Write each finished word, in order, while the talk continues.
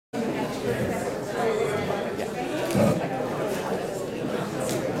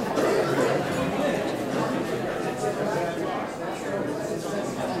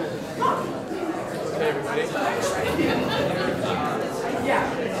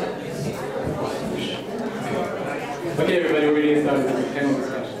Okay, everybody, we're getting started with the panel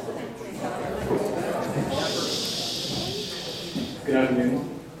discussion. Good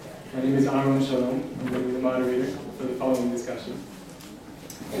afternoon. My name is Aaron Shalom. I'm going to be the moderator for the following discussion.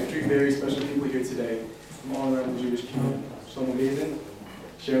 We have three very special people here today from all around the Jewish community. Shlomo Gazen,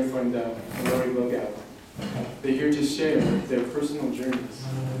 Sharon Freundel, and Lori Logal. They're here to share their personal journeys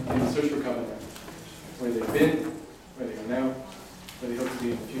in the search for Kavanah, where they've been, where they are now, where they hope to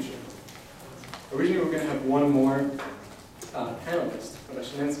be in the future. Originally, we were going to have one more panelist, but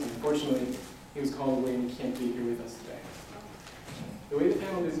Shenensky, unfortunately, he was called away and he can't be here with us today. The way the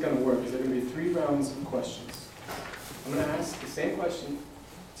panel is going to work is there are going to be 3 rounds of questions. I'm going to ask the same question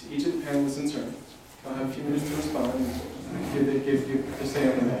to each of the panelists in turn. I'll have a few minutes to respond and give their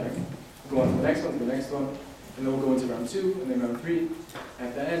say on the matter. Go on to the next one, and then we'll go into round 2, and then round 3.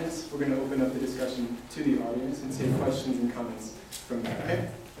 At the end, we're going to open up the discussion to the audience and take questions and comments from there, okay?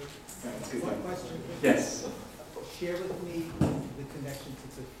 All right, let's get started. One question. Yes. Share with me the connection to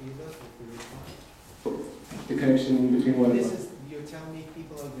Tefilah. The connection between what and This what? is, you're telling me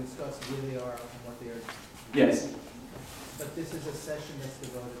people have discussed who they are and what they are. Yes, But this is a session that's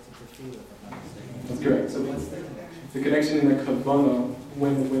devoted to Tefilah, if I'm not mistaken. that's correct. So What's the connection? the connection in the Kavanah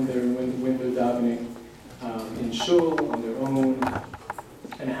when they're davening in shul on their own,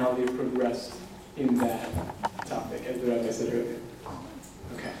 and how they progressed in that topic, as the rabbi said earlier.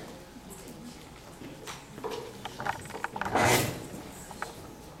 Okay.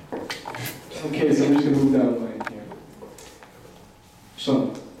 Okay, so I'm just going to move down the line here.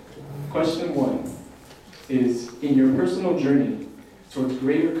 So, question 1 is, in your personal journey towards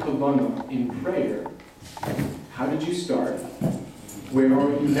greater kavanah in prayer, how did you start? Where are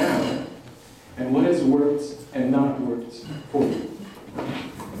you now? And what has worked and not worked for you?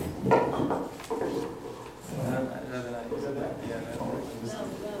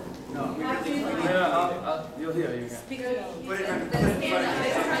 You'll hear. You can.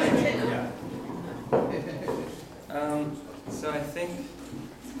 So I think,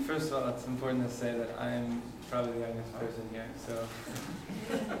 first of all, it's important to say that I'm probably the youngest person here. So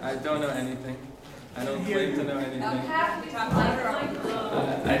I don't know anything. I don't claim to know anything. I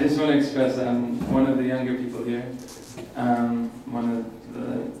just want to express that I'm one of the younger people here.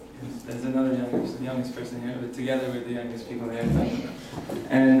 There's another youngest person here, but together we're the youngest people here.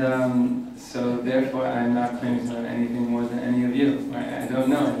 And so therefore I'm not claiming to know anything more than any of you. I don't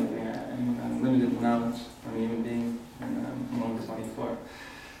know anything. I'm limited in knowledge. I'm a human being, and I'm only 24.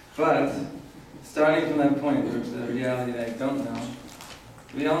 But starting from that point, the reality that I don't know,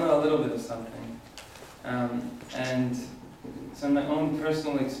 we all know a little bit of something. And so in my own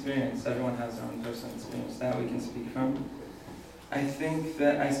personal experience, everyone has their own personal experience that we can speak from. I think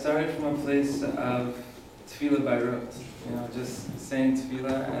that I started from a place of Tefilah by rote, just saying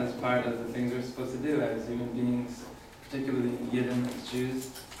Tefilah as part of the things we're supposed to do as human beings, particularly Yidden as Jews.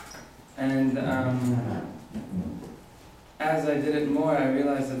 And as I did it more, I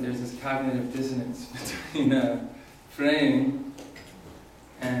realized that there's this cognitive dissonance between praying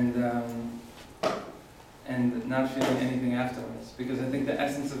and not feeling anything afterwards. Because I think the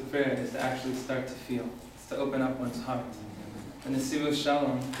essence of prayer is to actually start to feel. It's to open up one's heart. And the Tefila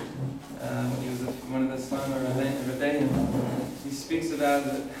Shalom, he was one of the Slama Rebbeim, he speaks about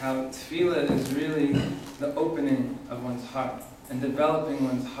how Tefilah is really the opening of one's heart and developing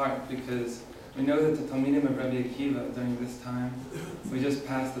one's heart, because we know that the Talmidim of Rabbi Akiva during this time, we just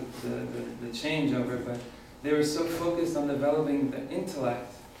passed the changeover, but they were so focused on developing the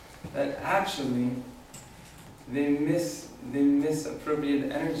intellect that actually they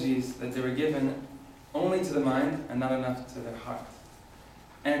misappropriated energies that they were given only to the mind and not enough to their heart.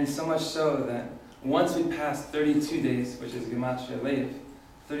 And so much so that once we pass 32 days, which is Gematria Leiv,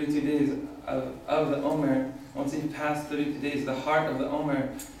 32 days of the Omer, once we pass 32 days, the heart of the Omer,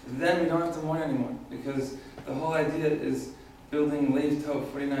 then we don't have to mourn anymore, because the whole idea is building Leiv Tov,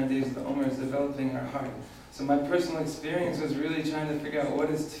 49 days of the Omer is developing our heart. So my personal experience was really trying to figure out what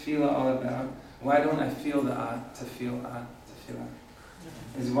is Tefilah all about. Why don't I feel the Tefilah?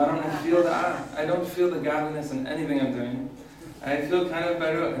 Is why don't I feel the I don't feel the godliness in anything I'm doing. I feel kind of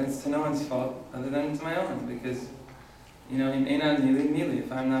barut, and it's to no one's fault other than to my own, because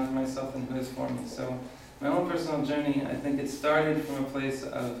if I'm not for myself, then who is for me? So my own personal journey, I think it started from a place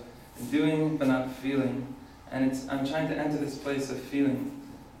of doing but not feeling, and I'm trying to enter this place of feeling.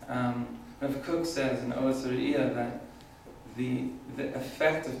 Rav Kook says in Oas Re'iyah that the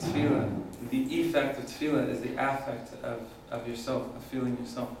effect of Tefilah, the effect of Tefilah is the affect of yourself, of feeling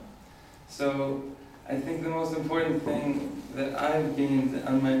yourself. So I think the most important thing that I've gained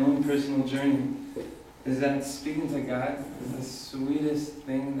on my own personal journey is that speaking to God is the sweetest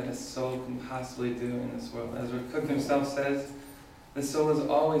thing that a soul can possibly do in this world. As Rav Kook himself says, the soul is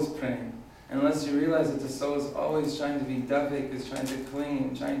always praying. Unless you realize that the soul is always trying to be davik, is trying to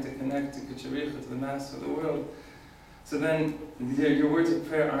cling, trying to connect to Kucharicha, to the Master of the world, so then your words of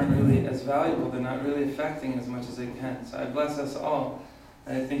prayer aren't really as valuable, they're not really affecting as much as they can. So I bless us all.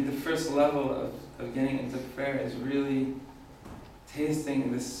 And I think the first level of getting into prayer is really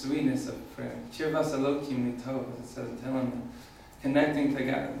tasting the sweetness of prayer. Chirvas Elokim Nitov, as it says in Tehillim, connecting to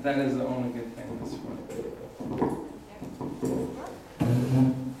God, that is the only good thing in this world.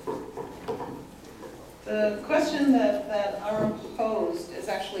 The question that Aaron posed is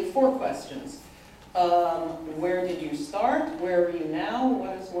actually 4 questions. Where did you start? Where are you now?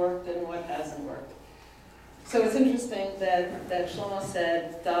 What has worked and what hasn't worked? So it's interesting that Shlomo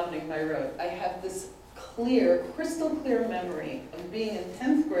said davening by rote. I have this crystal clear memory of being in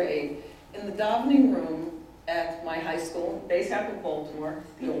 10th grade in the davening room at my high school, Base Apple, Baltimore,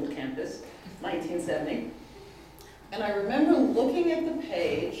 the old campus, 1970. And I remember looking at the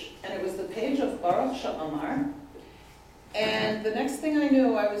page, and it was the page of Baruch Sha'amar, and the next thing I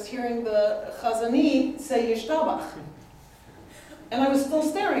knew, I was hearing the Chazani say Yishtabach. And I was still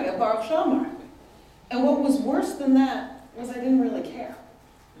staring at Baruch Sha'amar. And what was worse than that was I didn't really care.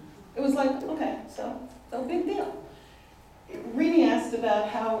 It was like, okay, so no big deal. Rini asked about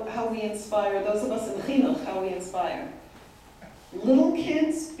how we inspire, those of us in Chinuch, how we inspire. Little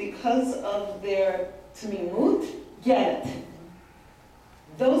kids, because of their Tmimut, get it.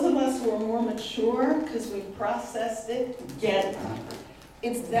 Those of us who are more mature, because we've processed it, get it.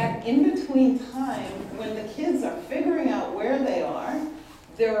 It's that in-between time when the kids are figuring out where they are,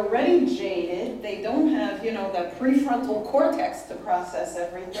 they're already jaded, they don't have, that prefrontal cortex to process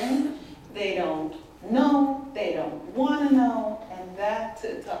everything, they don't know, they don't want to know, and that,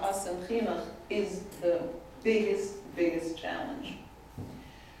 to us in Chinuch, is the biggest challenge.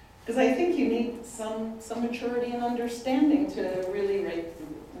 Because I think you need some maturity and understanding to really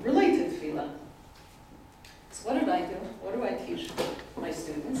relate to Tefilah. So what did I do? What do I teach my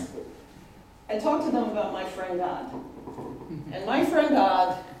students? I talk to them about my friend God. And my friend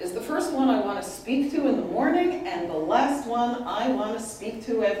God is the first one I want to speak to in the morning and the last one I want to speak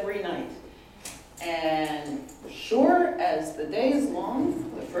to every night. And sure as the day is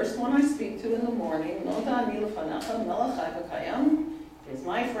long, the first one I speak to in the morning, is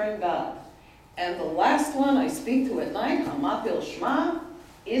my friend God. And the last one I speak to at night, Hamapil Shema,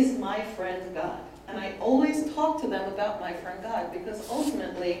 is my friend God. And I always talk to them about my friend God because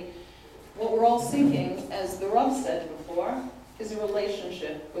ultimately what we're all seeking, as the Rav said before, is a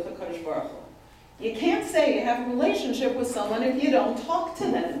relationship with a Kadosh Baruch Hu. You can't say you have a relationship with someone if you don't talk to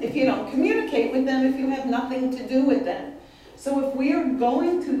them, if you don't communicate with them, if you have nothing to do with them. So if we are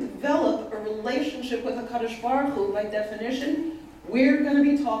going to develop a relationship with a Kadosh Baruch Hu, by definition, we're going to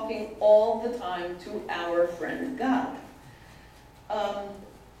be talking all the time to our friend God.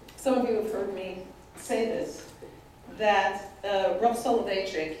 Some of you have heard me say this, that Rav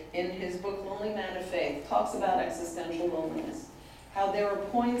Soloveitchik, in his book Lonely Man of Faith, talks about existential loneliness. How there are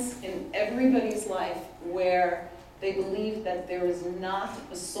points in everybody's life where they believe that there is not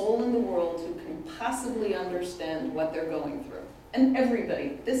a soul in the world who can possibly understand what they're going through. And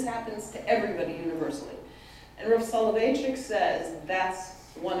everybody, this happens to everybody universally. And Rav Soloveitchik says that's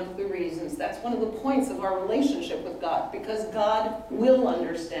one of the reasons, that's one of the points of our relationship with God, because God will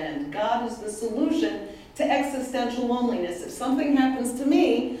understand. God is the solution to existential loneliness. If something happens to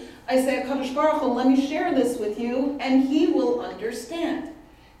me, I say, HaKadosh Baruch Hu, let me share this with you, and He will understand.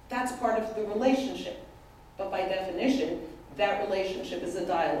 That's part of the relationship. But by definition, that relationship is a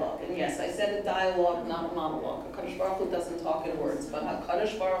dialogue. And yes, I said a dialogue, not a monologue. HaKadosh Baruch Hu doesn't talk in words, but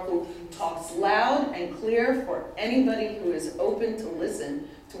HaKadosh Baruch Hu talks loud and clear for anybody who is open to listen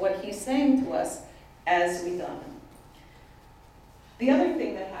to what He's saying to us as we daven. The other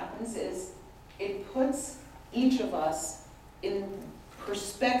thing that happens is it puts each of us in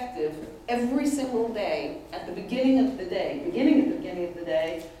perspective every single day at the beginning of the day,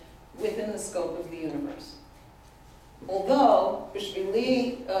 within the scope of the universe. Although,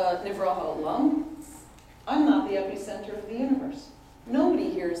 B'shvili Nivra Ha'olam, I'm not the epicenter of the universe. Nobody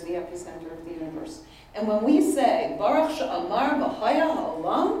here is the epicenter of the universe. And when we say, Baruch Sha'amar V'haya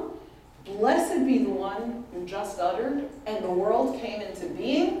Ha'olam, blessed be the one who just uttered, and the world came into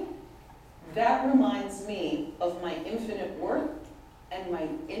being, that reminds me of my infinite worth and my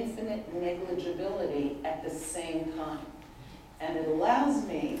infinite negligibility at the same time. And it allows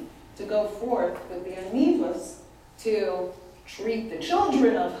me to go forth with the anivas to treat the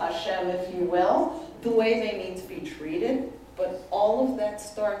children of Hashem, if you will, the way they need to be treated. But all of that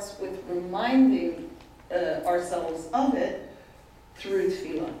starts with reminding ourselves of it through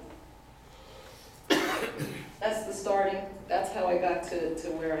Tefilah. That's the starting. That's how I got to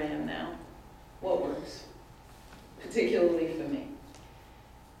where I am now. What works, particularly for me.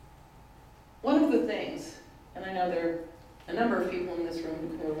 One of the things, and I know there are a number of people in this room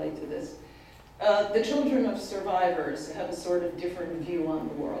who can relate to this, the children of survivors have a sort of different view on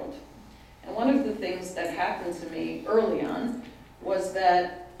the world. And one of the things that happened to me early on was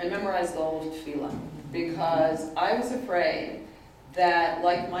that I memorized all of Tefilah because I was afraid that,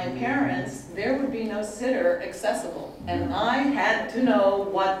 like my parents, there would be no sitter accessible, and I had to know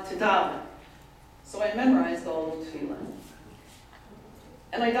what to daven. So I memorized all of Tefilah.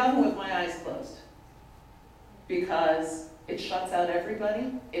 And I daven with my eyes closed because it shuts out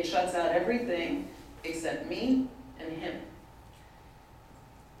everybody, it shuts out everything except me and him.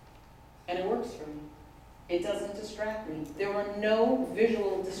 And it works for me. It doesn't distract me. There are no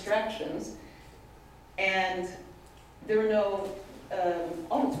visual distractions, and there are no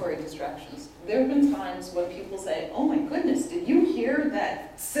auditory distractions. There have been times when people say, oh my goodness, did you hear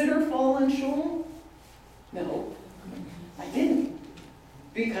that sitter fall in shul? No, I didn't.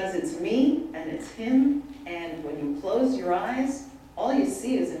 Because it's me and it's him, and when you close your eyes, all you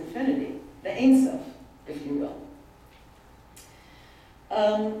see is infinity, the Ein Sof, if you will.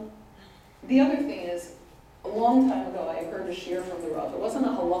 The other thing is, a long time ago I heard a shir from the Rav. It wasn't a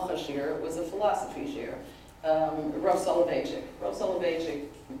halacha shir, it was a philosophy shir. Rav Soloveitchik. Rav Soloveitchik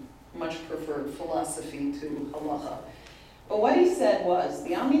much preferred philosophy to halacha. But what he said was,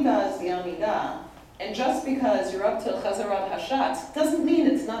 the Amidah is the Amidah, and just because you're up to Chazarat Hashatz doesn't mean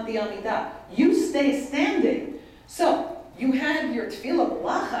it's not the Amidah. You stay standing. So, you had your Tefilah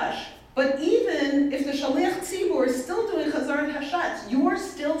B'lachash, but even if the Shaliach Tzibur is still doing Chazarat Hashatz, you're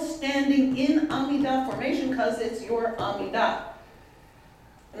still standing in Amidah formation because it's your Amidah.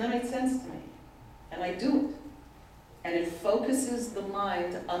 And that made sense to me. And I do it. And it focuses the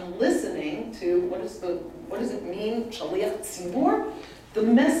mind on listening to, what does it mean, Shaliach Tzibur? The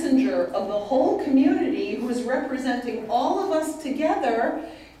messenger of the whole community who is representing all of us together,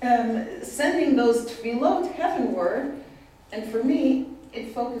 sending those tefillot heavenward. And for me,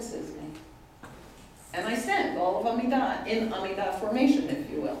 it focuses me. And I stand all of Amidah in Amidah formation, if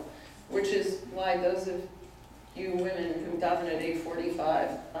you will, which is why those of you women who daven at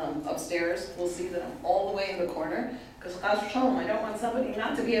 8:45 upstairs will see that I'm all the way in the corner, because Chas Shalom, I don't want somebody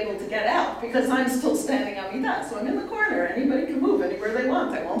not to be able to get out because I'm still standing Amidah. So I'm in the corner. Anybody can move anywhere they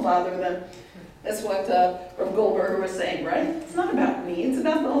want. I won't bother them. That's what Rav Goldberger was saying, right? It's not about me. It's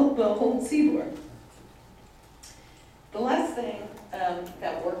about the whole tzibur. The last thing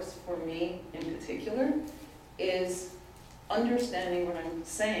that works for me in particular is understanding what I'm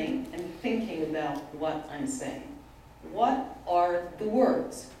saying and thinking about what I'm saying. What are the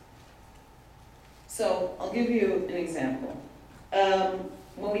words? So I'll give you an example.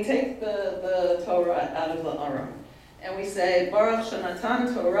 When we take the Torah out of the Aron, and we say, Baruch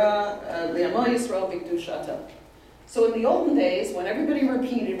Shanatan Torah Young Israel Shomrai. So in the olden days, when everybody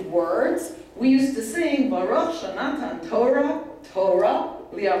repeated words, we used to sing, Baruch Shanatan Torah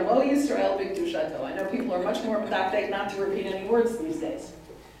Young Israel Shomrai. I know people are much more medactic not to repeat any words these days.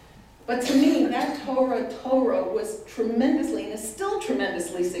 But to me, that Torah was tremendously, and is still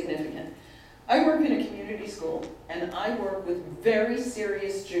tremendously significant. I work in a community school, and I work with very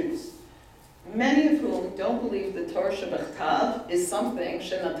serious Jews, many of whom don't believe the Torah Shebechtav is something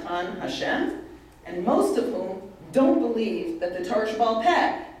Shenatan Hashem, and most of whom don't believe that the Torah Shebal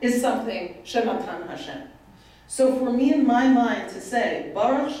Peh is something Shenatan Hashem. So for me in my mind to say,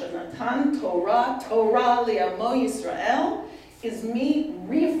 Baruch Shenatan Torah Li'amo Yisrael, is me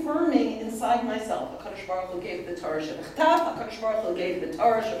reaffirming inside myself. HaKadosh Baruch Hu gave the Torah Shebechtav, HaKadosh Baruch Hu gave the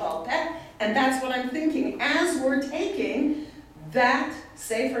Torah Shebal Peh, and that's what I'm thinking as we're taking that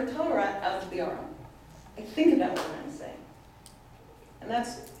Sefer Torah out of the Aron. I think about what I'm saying. And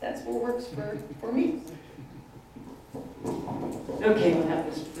that's what works for me. Okay, well that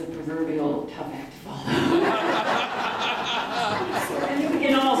was the proverbial tough act to follow. And we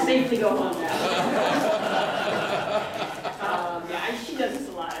can all safely go home now. She does this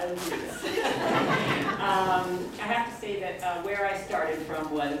a lot. I would do this. I have to say that where I started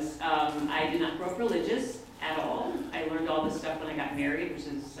from was I did not grow up religious at all. I learned all this stuff when I got married, which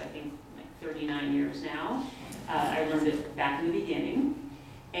is I think like 39 years now. I learned it back in the beginning.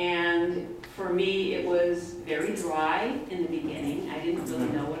 And for me, it was very dry in the beginning. I didn't really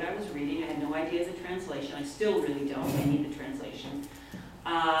know what I was reading. I had no idea the translation. I still really don't. I need the translation.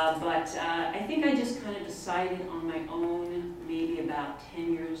 But I think I just kind of decided on my own, maybe about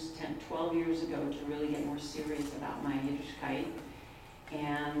 12 years ago, to really get more serious about my Yiddishkeit.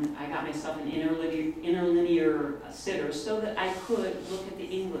 And I got myself an interlinear sitter so that I could look at the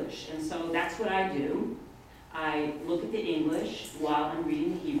English. And so that's what I do. I look at the English while I'm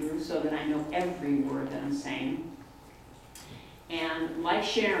reading the Hebrew so that I know every word that I'm saying. And like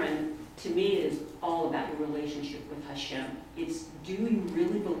Sharon, to me it is all about your relationship with Hashem. It's, do you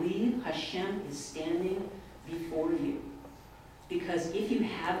really believe Hashem is standing before you? Because if you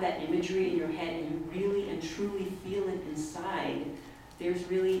have that imagery in your head and you really and truly feel it inside,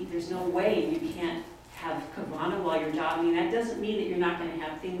 there's no way you can't have kavanah while you're davening. That doesn't mean that you're not going to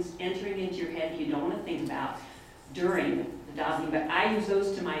have things entering into your head that you don't want to think about during the davening, but I use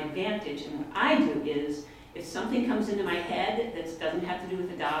those to my advantage. And what I do is, if something comes into my head that doesn't have to do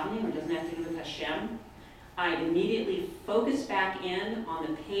with the davening or doesn't have to do with Hashem, I immediately focus back in on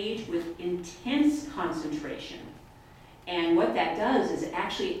the page with intense concentration. And what that does is it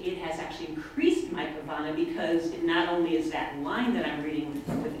has actually increased my kavanah, because it not only is that line that I'm reading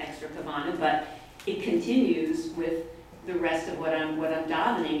with extra kavanah, but it continues with the rest of what I'm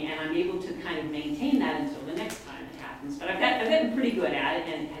davening, and I'm able to kind of maintain that until the next time it happens. But I've gotten pretty good at it,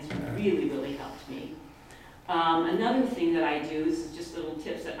 and it has really, really helped me. Another thing that I do, this is just little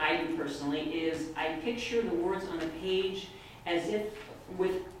tips that I do personally, is I picture the words on the page as if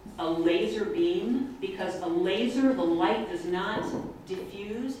with a laser beam, because a laser, the light does not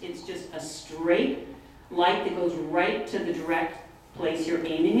diffuse, it's just a straight light that goes right to the direct place you're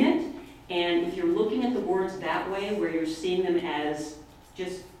aiming it. And if you're looking at the words that way, where you're seeing them as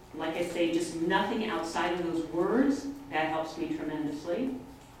just, like I say, just nothing outside of those words, that helps me tremendously.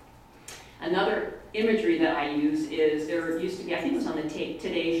 Another imagery that I use is, there used to be, I think it was on the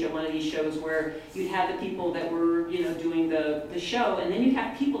Today Show, one of these shows where you'd have the people that were, doing the show, and then you'd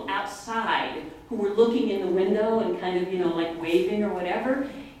have people outside who were looking in the window and kind of, like waving or whatever.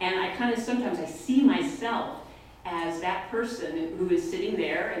 And I kind of, sometimes I see myself as that person who is sitting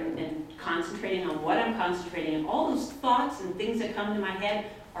there and concentrating on what I'm concentrating, and all those thoughts and things that come into my head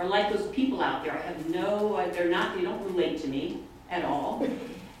are like those people out there. I have they don't relate to me at all.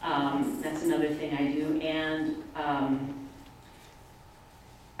 That's another thing I do. And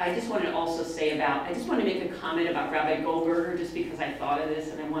I just wanted to also say I just want to make a comment about Rabbi Goldberger, just because I thought of this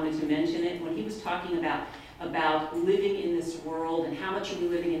and I wanted to mention it. When he was talking about living in this world and how much are we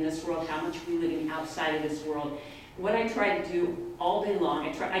living in this world, how much are we living outside of this world, what I try to do all day long,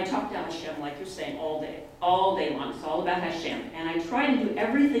 I talk about Hashem, like you're saying, all day long. It's all about Hashem. And I try to do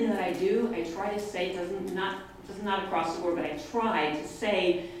everything that I do, I try to say, not across the board, but I try to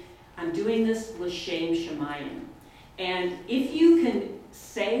say, I'm doing this l'shem shamayim. And if you can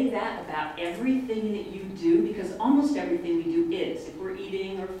say that about everything that you do, because almost everything we do is, if we're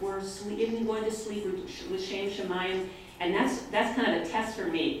eating or if we're even going to sleep, we're l'shem shamayim, and that's kind of a test for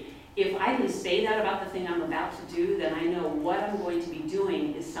me. If I can say that about the thing I'm about to do, then I know what I'm going to be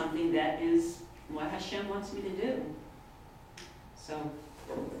doing is something that is what Hashem wants me to do. So,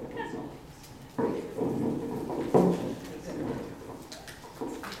 that's all.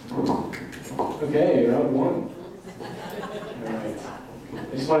 Okay, round one. All right.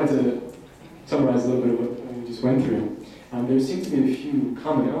 I just wanted to summarize a little bit of what we just went through. There seem to be a few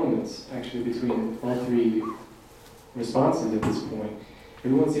common elements, actually, between all three responses at this point.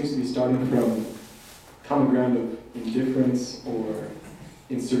 Everyone seems to be starting from common ground of indifference, or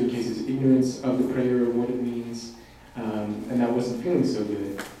in certain cases, ignorance of the prayer or what it means, and that wasn't feeling so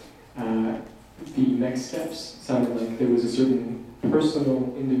good. The next steps sounded like there was a certain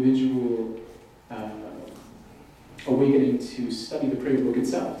personal, individual awakening to study the prayer book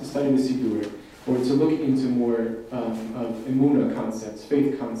itself, to study the Siddur, or to look into more of Emunah concepts,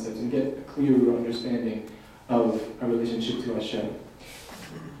 faith concepts, and get a clearer understanding of our relationship to Hashem.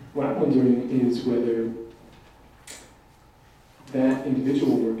 What I'm wondering is whether that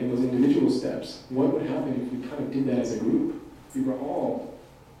individual work and those individual steps, what would happen if we kind of did that as a group? We were all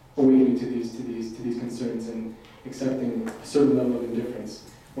awakening to these concerns and accepting a certain level of indifference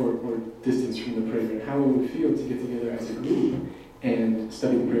or distance from the prayer, and how it would feel to get together as a group and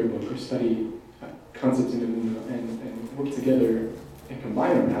study the prayer book or study concepts in Emunah and work together and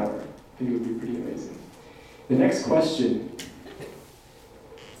combine our power. I think it would be pretty amazing. The next question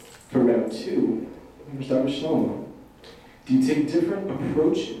for round two, I'm going to start with Shlomo. Do you take different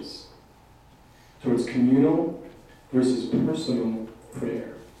approaches towards communal versus personal prayer?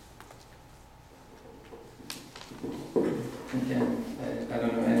 Again, I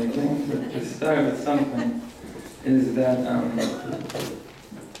don't know anything, but to start with something is that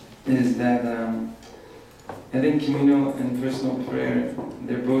I think communal and personal prayer,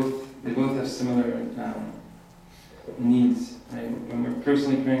 they both have similar needs right? When we're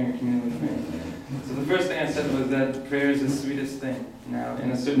personally praying or communally praying. So the first thing I said was that prayer is the sweetest thing. Now,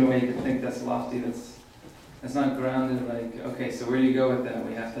 in a certain way, you could think that's lofty, that's not grounded, like, okay, so where do you go with that?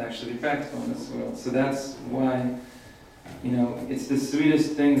 We have to actually be practical in this world. So that's why, it's the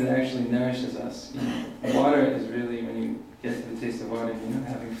sweetest thing that actually nourishes us. Water is really, when you get to the taste of water,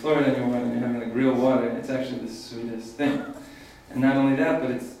 having fluoride in your water, and you're having like real water, it's actually the sweetest thing. And not only that,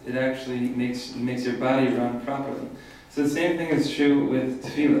 but it actually makes your body run properly. So the same thing is true with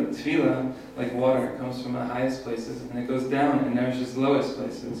Tefilah. Tefilah, like water, comes from the highest places, and it goes down and nourishes the lowest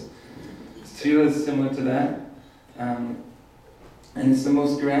places. Tefilah is similar to that. And it's the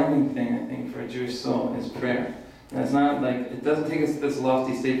most grounding thing, I think, for a Jewish soul, is prayer. And it's not like, it doesn't take us to this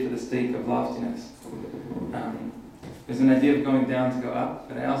lofty state for the sake of loftiness. There's an idea of going down to go up,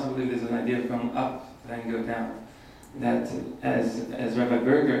 but I also believe there's an idea of going up to then go down. That, as Rabbi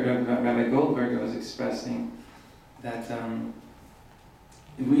Goldberger was expressing, that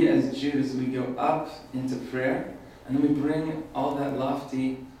we as Jews, we go up into prayer, and then we bring all that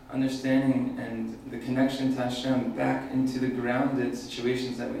lofty understanding and the connection to Hashem back into the grounded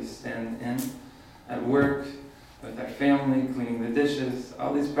situations that we stand in, at work, with our family, cleaning the dishes,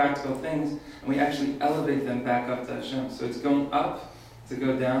 all these practical things, and we actually elevate them back up to Hashem. So it's going up to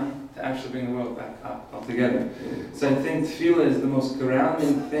go down, to actually bring the world back up altogether. So I think Tefilah is the most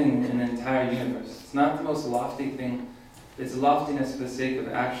grounding thing in the entire universe. It's not the most lofty thing, it's loftiness for the sake of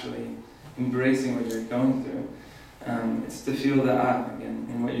actually embracing what you're going through. It's to feel the again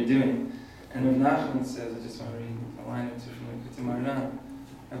in what you're doing. And Rav Nachman says, I just want to read a line or two from the Gemara.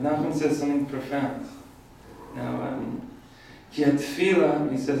 Rav Nachman says something profound. Now, Ki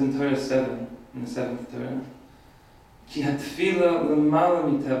Tefilah, he says in Torah 7, in the 7th Torah, Ki Tefilah l'mala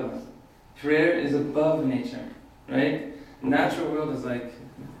miteva. Prayer is above nature, right? The natural world is like,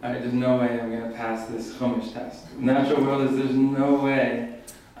 all right, there's no way I'm going to pass this Chumash test. The natural world is, there's no way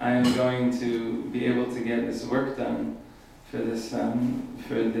I am going to be able to get this work done for this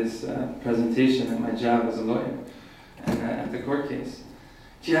presentation at my job as a lawyer and at the court case.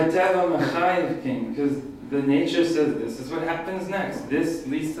 Ki hateva mechayev king, because the nature says this is what happens next. This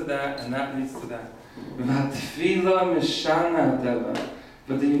leads to that, and that leads to that. V'Tefilah mishana hateva.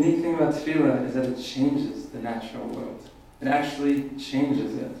 But the unique thing about Tefilah is that it changes the natural world. It actually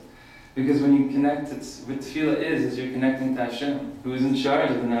changes it. Because when you connect, what Tefilah is you're connecting to Hashem, who is in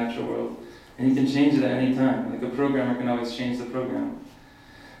charge of the natural world. And you can change it at any time. Like a programmer can always change the program.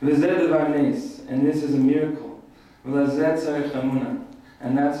 And this is a miracle.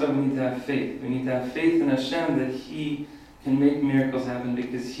 And that's why we need to have faith. We need to have faith in Hashem that He can make miracles happen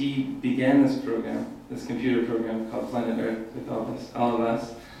because He began this program, this computer program called Planet Earth with all of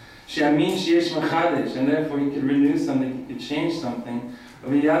us. And therefore He could renew something, He could change something.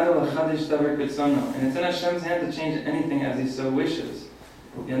 And it's in Hashem's hand to change anything as He so wishes.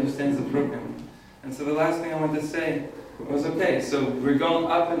 He understands the program. And so the last thing I wanted to say was, okay, so we're going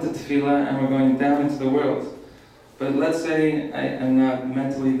up into Tefilah and we're going down into the world. But let's say I am not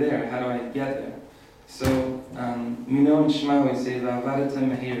mentally there. How do I get there? So, we know in Shema we say, Va'avadata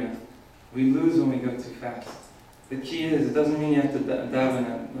mehira. We lose when we go too fast. The key is, it doesn't mean you have to daven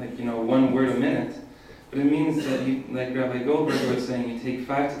at, 1 word a minute. But it means that you, like Rabbi Goldberg was saying, you take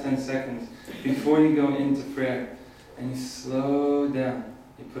 5 to 10 seconds before you go into prayer, and you slow down.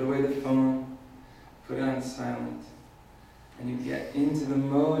 You put away the phone, put it on silent, and you get into the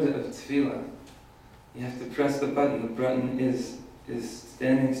mode of Tefilah. You have to press the button. The button is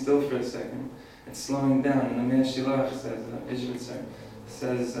standing still for a second. It's slowing down. And the Meir Shilach says, Ishvitzer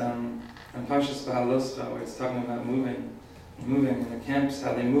says, on Parshas Ba'aloscha, where it's talking about moving in the camps,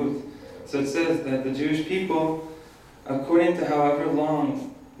 how they moved. So it says that the Jewish people, according to however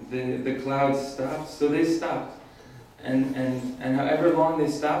long the clouds stopped, so they stopped. And however long they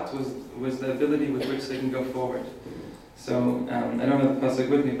stopped was the ability with which they can go forward. So, I don't have the pasuk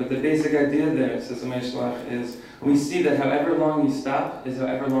with me, but the basic idea there, says the Meir Shilach, is we see that however long you stop is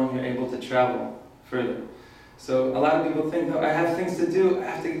however long you're able to travel further. So a lot of people think, I have things to do, I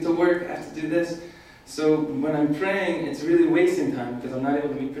have to get to work, I have to do this. So when I'm praying, it's really wasting time because I'm not able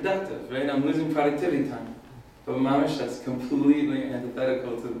to be productive, right? I'm losing productivity time. But mamash, that's completely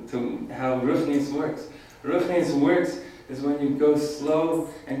antithetical to how Ruchnius works. Ruchnius works is when you go slow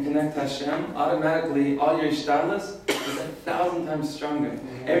and connect to Hashem, automatically all your ishtadlus is 1,000 times stronger.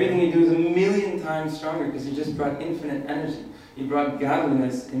 Everything you do is 1,000,000 times stronger because you just brought infinite energy. You brought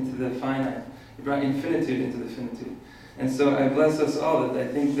godliness into the finite. You brought infinitude into the finitude. And so I bless us all that I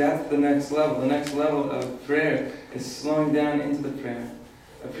think that's the next level. The next level of prayer is slowing down into the prayer,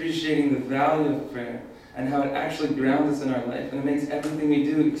 appreciating the value of prayer and how it actually grounds us in our life. And it makes everything we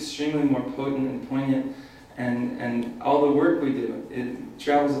do extremely more potent and poignant And all the work we do, it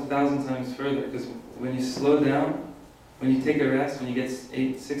travels 1,000 times further, because when you slow down, when you take a rest, when you get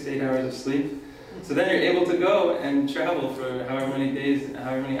 6 to 8 hours of sleep, so then you're able to go and travel for however many days,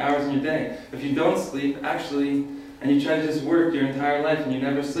 however many hours in your day. If you don't sleep, actually, and you try to just work your entire life and you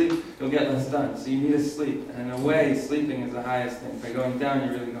never sleep, you'll get less done. So you need to sleep. And in a way, sleeping is the highest thing. By going down,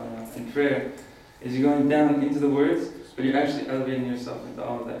 you're really going up. And prayer is you're going down into the words, but you're actually elevating yourself into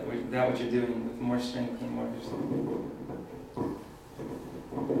all of that, what you're doing with more strength and more of yourself.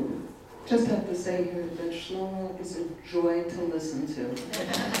 Just have to say here that Shlomo is a joy to listen to.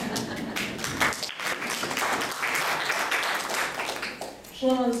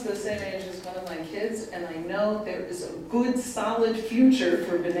 Shlomo's the same age as one of my kids, and I know there is a good, solid future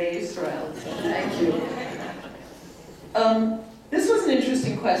for B'nai Israel. So thank you. This was an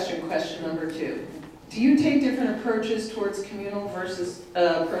interesting question number 2. Do you take different approaches towards communal versus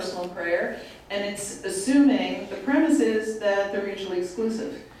personal prayer? And it's assuming, the premise is that they're mutually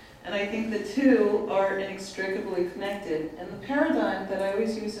exclusive. And I think the two are inextricably connected. And the paradigm that I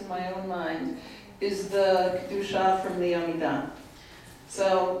always use in my own mind is the Kedusha from the Amidah.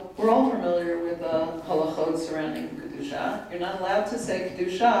 So we're all familiar with the halachot surrounding Kedusha. You're not allowed to say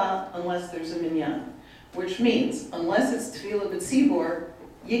Kedusha unless there's a minyan, which means unless it's Tefilah B'tzibor,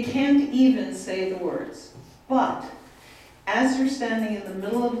 you can't even say the words. But as you're standing in the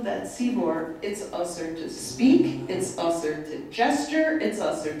middle of that tzibor, it's usher to speak, it's usher to gesture, it's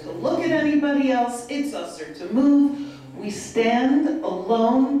usher to look at anybody else, it's usher to move. We stand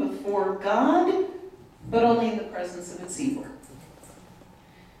alone before God, but only in the presence of a tzibor.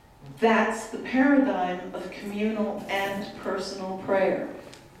 That's the paradigm of communal and personal prayer.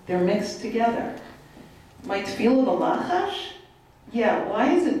 They're mixed together. My Tefilah b'lachash? Yeah,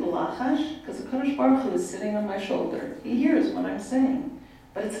 why is it b'lachash? Because the Kadosh Baruch Hu is sitting on my shoulder. He hears what I'm saying,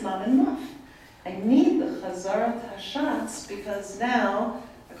 but it's not enough. I need the chazarat hashatz because now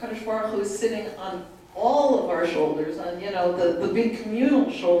the Kadosh Baruch Hu is sitting on all of our shoulders, on the big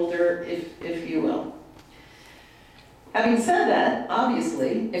communal shoulder, if you will. Having said that,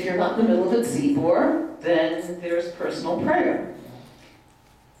 obviously, if you're not in the middle of a tzibor, then there's personal prayer,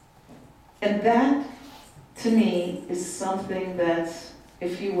 and that, to me, is something that's,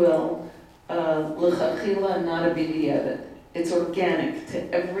 if you will, l'chachila, not a b'diavad. It's organic to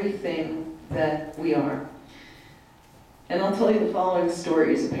everything that we are. And I'll tell you the following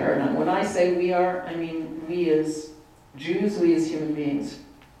story as a paradigm. When I say we are, I mean we as Jews, we as human beings.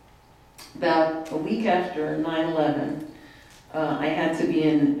 About a week after 9/11, I had to be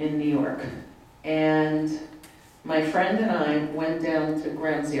in New York. And my friend and I went down to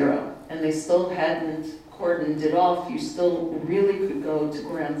Ground Zero, and they still hadn't cordoned it off. You still really could go to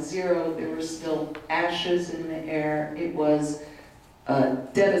Ground Zero. There were still ashes in the air. It was a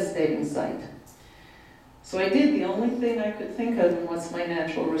devastating sight. So I did the only thing I could think of, and what's my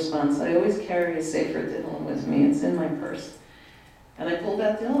natural response? I always carry a Sefer Tehillim with me. It's in my purse. And I pulled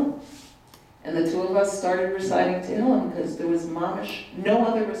out Tehillim. And the two of us started reciting Tehillim because there was mamish no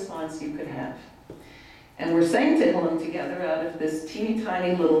other response you could have. And we're saying Tehillim together out of this teeny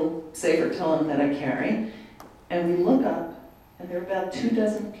tiny little Sefer Tehillim that I carry. And we look up, and there are about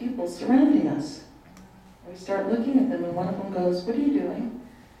 24 people surrounding us. And we start looking at them, and one of them goes, "What are you doing?"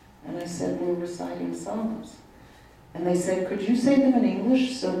 And I said, "We're reciting Psalms." And they said, "Could you say them in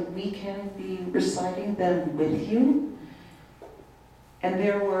English so we can be reciting them with you?" And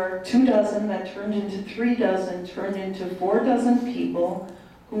there were 24 that turned into 36, turned into 40 people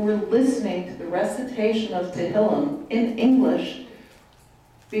who were listening to the recitation of Tehillim in English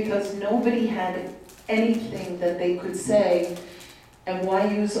because nobody had anything that they could say. And why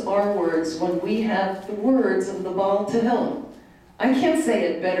use our words when we have the words of the Baal Tehillim? I can't say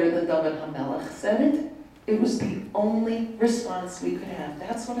it better than David HaMelech said it. It was the only response we could have.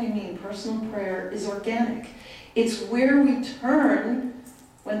 That's what I mean. Personal prayer is organic. It's where we turn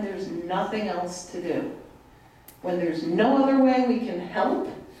when there's nothing else to do. When there's no other way we can help,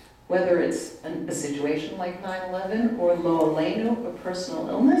 whether it's a situation like 9/11 or lo aleinu, a personal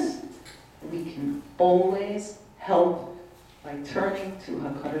illness, we can always help by turning to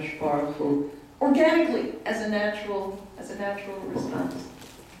HaKadosh Baruch Hu organically as a natural response.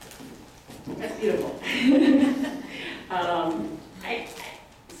 That's beautiful.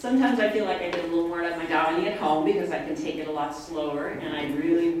 Sometimes I feel like I get a little more out of my davening at home because I can take it a lot slower, and I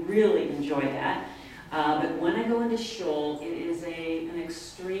really, really enjoy that. But when I go into shul, it is an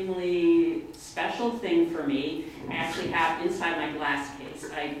extremely special thing for me. I actually have inside my glass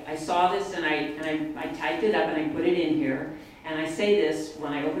case. I saw this and I typed it up and I put it in here. And I say this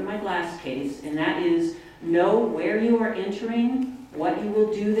when I open my glass case, and that is, know where you are entering, what you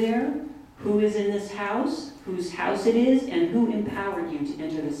will do there, who is in this house, whose house it is, and who empowered you to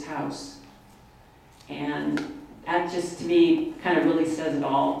enter this house. And that just, to me, kind of really says it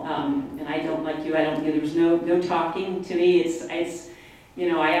all. And I don't, like you, there was no talking to me. It's,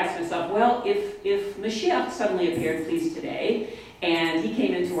 I asked myself, well, if Mashiach suddenly appeared, please, today, and he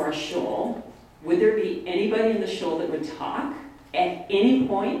came into our shul, would there be anybody in the shul that would talk at any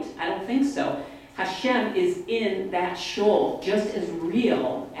point? I don't think so. Hashem is in that shul, just as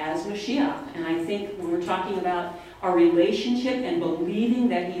real as Mashiach. And I think when we're talking about our relationship and believing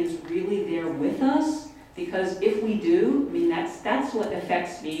that he is really there with us, because if we do, that's what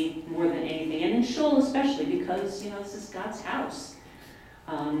affects me more than anything. And in shul especially, because, this is God's house.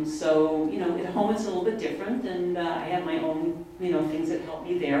 So, at home it's a little bit different, and I have my own, things that help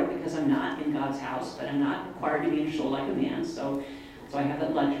me there because I'm not in God's house, but I'm not required to be in shul like a man, so I have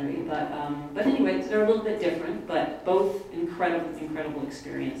that luxury. But anyway, they're a little bit different, but both incredible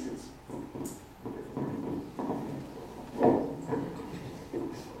experiences.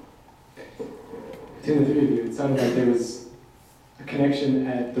 Between the three of you, it sounded like there was a connection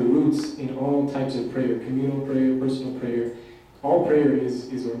at the roots in all types of prayer: communal prayer, personal prayer. All prayer is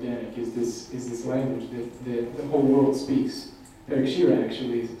organic, is this language that the whole world speaks. Eric Shira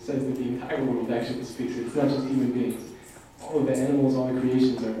actually says that the entire world actually speaks it. It's not just human beings. All of the animals, all the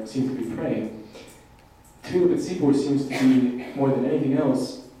creations seem to be praying. Tefilah Tzibur seems to be, more than anything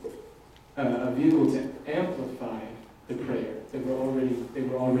else, a vehicle to amplify the prayer that we're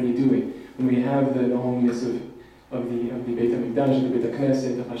already doing. When we have the holiness of the Beit HaMikdash, the Beit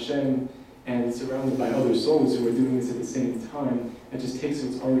HaKnesset, of Hashem, and surrounded by other souls who are doing this at the same time, that just takes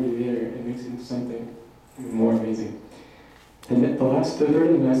what's already there and makes it into something even more amazing. And the third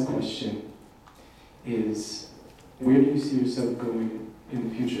and last question is, where do you see yourself going in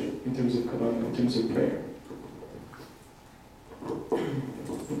the future in terms of Kabbalah, in terms of prayer?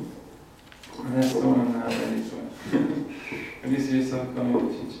 That's the one I'm not ready for. Where do you see yourself going in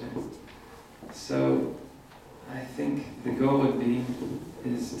the future? So, I think the goal would be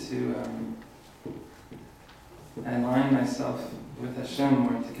is to align myself with Hashem,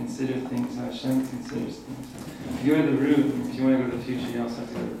 or to consider things how Hashem considers things. If you go to the root, if you want to go to the future, you also have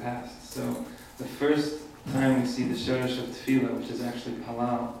to go to the past. So the first time we see the Shoresh of Tefilah, which is actually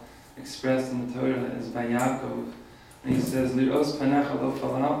Palal, expressed in the Torah, is by Yaakov. And he says, Liros panecha lo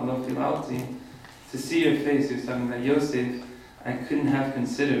filalti, to see your face. He was talking about Yosef, I couldn't have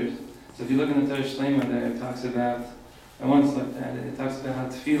considered. So if you look in the Torah Shlema there, it talks about, I once looked at it, it talks about how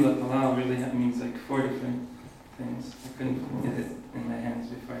Tefilah, Palal, really means like 4 different things. I couldn't get it in my hands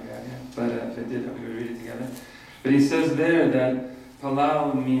before I got here, but if I did, we would read it together. But he says there that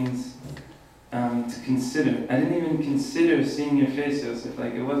Palal means to consider. I didn't even consider seeing your face, Yosef.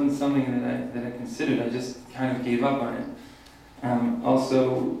 Like, it wasn't something that I considered. I just kind of gave up on it.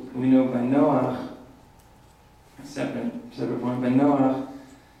 Also, we know by Noach, separate point, by Noach,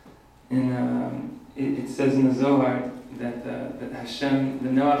 it says in the Zohar that Hashem, the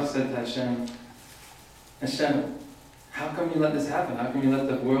Noach said to Hashem, Hashem, how come you let this happen? How come you let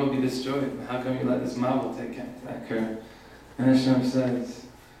the world be destroyed? How come you let this marvel occur? And Hashem says,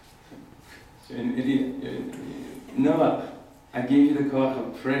 you're an idiot. Noah, I gave you the koach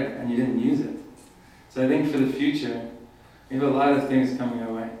of prayer and you didn't use it. So I think for the future, we have a lot of things coming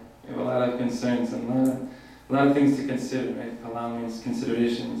our way. We have a lot of concerns and a lot of things to consider, right? Halal means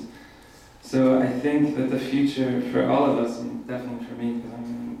considerations. So I think that the future for all of us, and definitely for me, because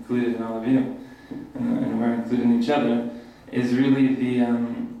I'm included in all of you, and we're included in each other, is really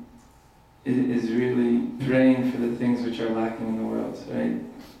praying for the things which are lacking in the world, right?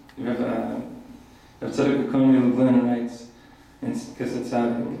 You have Tzadok Akomi Lublin writes, because it's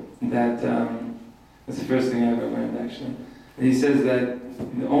that that's the first thing I ever learned actually. And he says that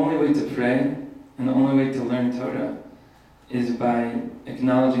the only way to pray and the only way to learn Torah is by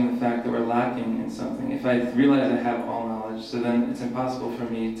acknowledging the fact that we're lacking in something. If I realize I have all knowledge, so then it's impossible for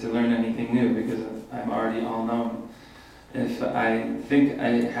me to learn anything new because I'm already all known. If I think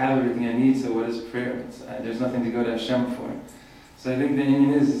I have everything I need, so what is prayer? There's nothing to go to Hashem for. So I think the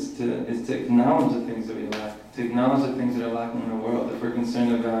union is to acknowledge the things that we lack, to acknowledge the things that are lacking in the world. If we're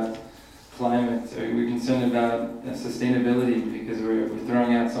concerned about climate, or we're concerned about sustainability because we're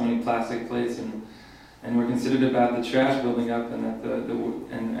throwing out so many plastic plates, and we're considered about the trash building up, and that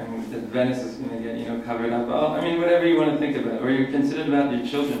that Venice is going to get covered up. Whatever you want to think about, or you're considered about your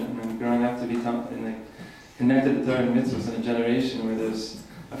children and growing up to become connected to Torah and mitzvahs in a generation where there's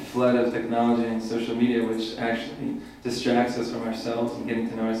a flood of technology and social media which actually distracts us from ourselves and getting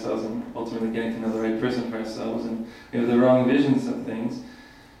to know ourselves and ultimately getting to know the right person for ourselves, and we have the wrong visions of things.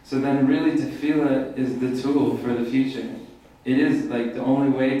 So then really Tefilah is the tool for the future. it is like the only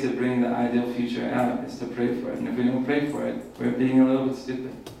way to bring the ideal future out is to pray for it. And if we don't pray for it, we're being a little bit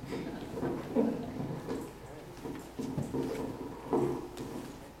stupid.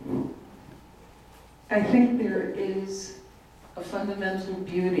 I think there is a fundamental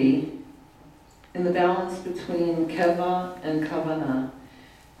beauty in the balance between keva and kavanah.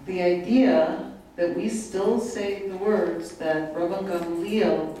 The idea that we still say the words that Rabban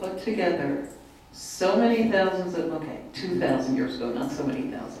Gamliel put together so many thousands of, 2,000 years ago, not so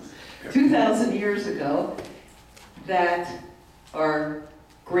many thousands, 2,000 years ago, that our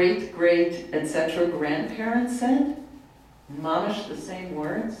great, etc. grandparents said, mamish the same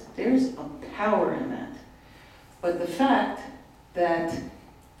words, there's a power in that. But the fact that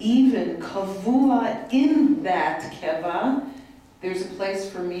even kavua in that keva, there's a place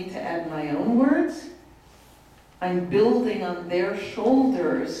for me to add my own words. I'm building on their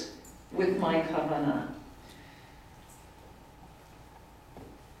shoulders with my kavanah.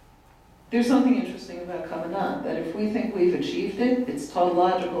 There's something interesting about kavanah, that if we think we've achieved it, it's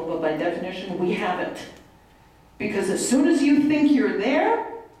tautological, but by definition, we haven't. Because as soon as you think you're there,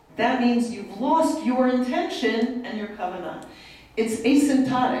 that means you've lost your intention and your kavanah. It's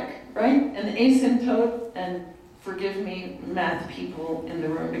asymptotic, right? An asymptote, and forgive me, math people in the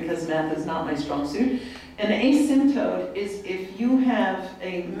room, because math is not my strong suit. An asymptote is if you have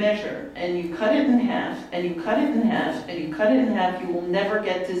a measure and you cut it in half, and you cut it in half, and you cut it in half, you will never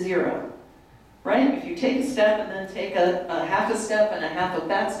get to zero, right? If you take a step and then take a half a step and a half of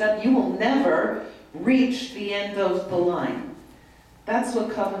that step, you will never reach the end of the line. That's what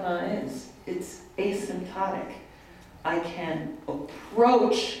kavanah is. It's asymptotic. I can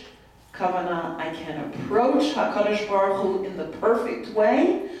approach kavanah, I can approach HaKadosh Baruch Hu in the perfect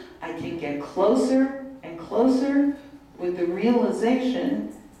way. I can get closer and closer with the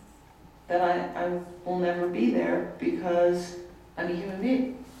realization that I will never be there because I'm a human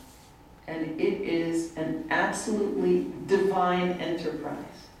being. And it is an absolutely divine enterprise.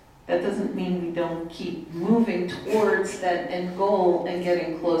 That doesn't mean we don't keep moving towards that end goal and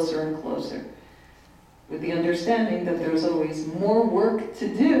getting closer and closer, with the understanding that there's always more work to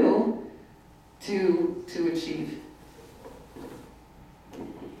do to achieve.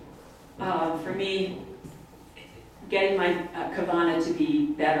 For me, getting my kavanah to be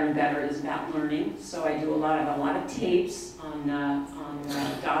better and better is about learning. So I do a lot of tapes on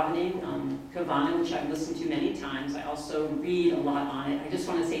davening, on kavanah, which I've listened to many times. I also read a lot on it. I just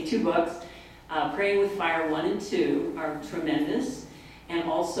want to say 2 books. Praying with Fire 1 and 2 are tremendous. And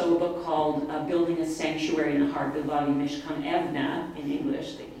also a book called Building a Sanctuary in the Heart of Levi Mishkan Evna in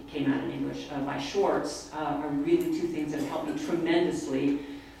English, that came out in English, by Schwartz, are really 2 things that have helped me tremendously.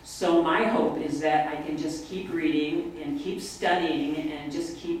 So my hope is that I can just keep reading and keep studying and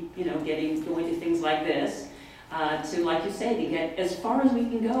just keep, going to things like this, to, like you say, to get as far as we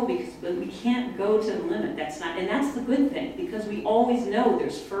can go, because we can't go to the limit. And that's the good thing, because we always know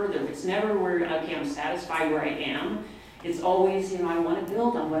there's further. It's never where, okay, I'm satisfied where I am. It's always, I want to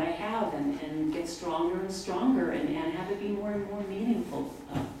build on what I have and get stronger and stronger and have it be more and more meaningful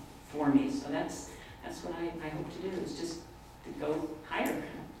for me. So that's what I hope to do, is just to go higher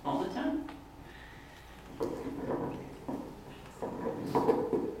all the time.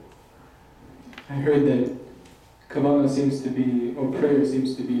 I heard that kavanah seems to be, or prayer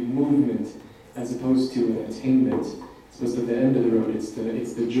seems to be movement as opposed to an attainment. It's supposed to be the end of the road. It's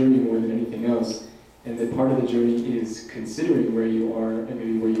the journey more than anything else. And that part of the journey is considering where you are and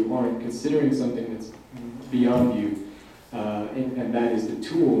maybe where you aren't, considering something that's beyond you. And that is the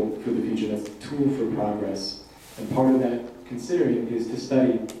tool for the future, that's the tool for progress. And part of that considering is to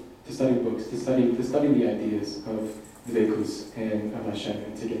study books, to study the ideas of the Vekus and of Hashem,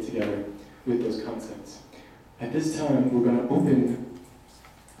 and to get together with those concepts. At this time, we're going to open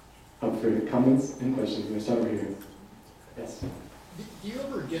up for comments and questions. We're going to start over here. Yes? Do you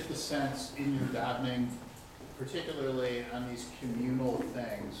ever get the sense in your davening, particularly on these communal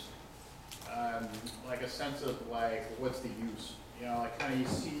things, like a sense of what's the use? Kind of you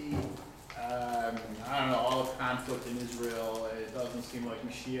see, I don't know, all the conflict in Israel. It doesn't seem like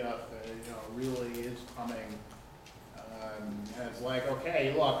Mashiach, really is coming. And it's like,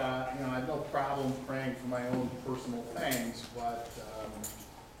 okay, look, I have no problem praying for my own personal things, but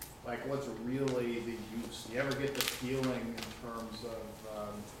what's really the use? Do you ever get the feeling in terms of,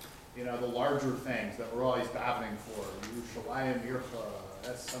 the larger things that we're always davening for? Yerushalayim Yircha,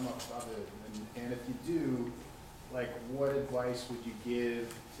 that's some of it. And if you do, what advice would you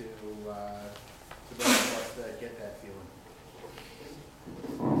give to those of us that get that feeling?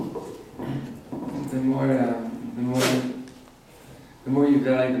 The more you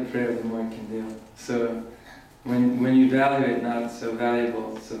value the prayer, the more it can do. So when you value it, not so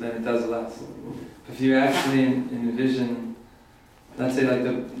valuable, so then it does less. If you actually envision, let's say like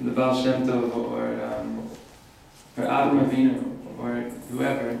the Baal Shem Tov or Avraham Avinu or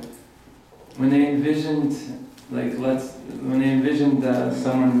whoever, when they envisioned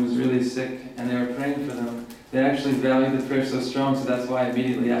someone who was really sick and they were praying for them, they actually valued the prayer so strong, so that's why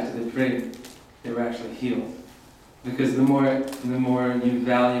immediately after they prayed, they were actually healed. Because the more you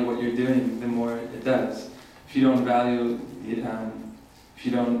value what you're doing, the more it does. If you don't value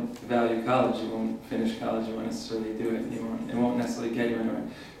college, you won't finish college, you won't necessarily do it. It won't necessarily get you anywhere.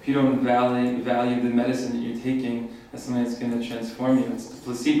 If you don't value the medicine that you're taking as something that's going to transform you, it's the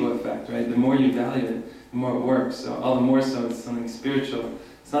placebo effect, right? The more you value it, the more it works. So all the more so it's something spiritual.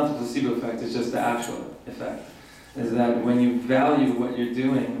 It's not the placebo effect, it's just the actual effect. Is that when you value what you're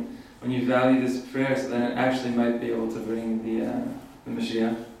doing, when you value this prayer, so then it actually might be able to bring the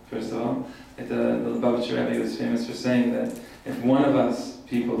Mashiach, first of all. Like the Lubavitcher Rebbe was famous for saying that if one of us,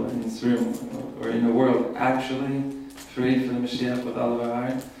 people in this room or in the world, actually prayed for the Mashiach with all of our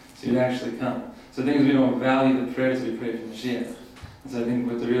heart, so you'd actually come. So the thing is, we don't value the prayers we pray for Mashiach. And so I think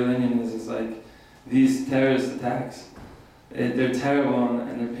what the real Indian is like these terrorist attacks. They're terrible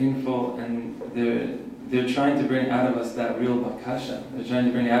and they're painful, and they're trying to bring out of us that real bakasha. They're trying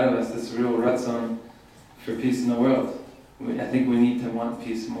to bring out of us this real ratzon for peace in the world. I think we need to want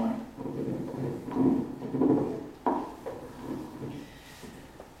peace more.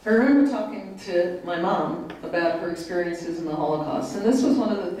 I remember talking to my mom about her experiences in the Holocaust, and this was one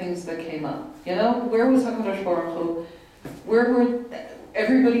of the things that came up. You know, where was HaKadosh Baruch Hu?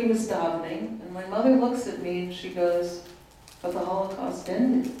 Everybody was davening, and my mother looks at me and she goes, but the Holocaust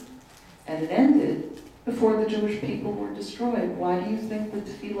ended. And it ended before the Jewish people were destroyed. Why do you think the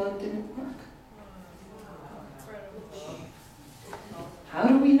Tefilah didn't work? How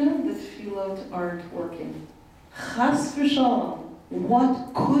do we know the Tefillot aren't working? Chas v'shalom,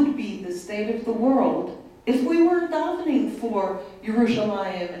 what could be the state of the world if we weren't davening for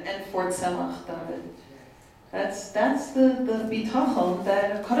Yerushalayim and for Tzemach David? That's the bitachon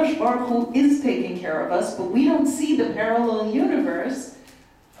that Kadosh Baruch Hu is taking care of us, but we don't see the parallel universe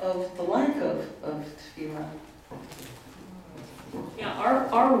of the lack of Tefilah. Yeah,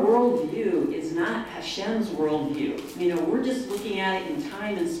 our worldview is not Hashem's worldview. You know, we're just looking at it in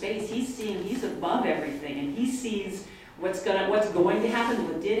time and space. He's above everything, and he sees what's going to happen,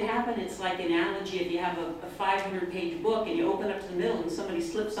 what did happen. It's like an analogy: if you have a 500-page book and you open up to the middle and somebody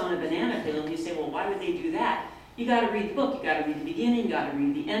slips on a banana peel, and you say, well, why would they do that? You got to read the book. You got to read the beginning. You got to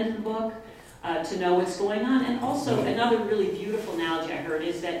read the end of the book to know what's going on. And also, another really beautiful analogy I heard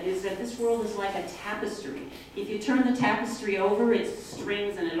is that this world is like a tapestry. If you turn the tapestry over, it's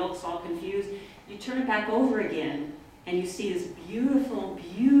strings and it looks all confused. You turn it back over again, and you see this beautiful,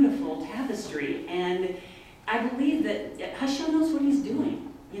 beautiful tapestry. And I believe that Hashem knows what he's doing.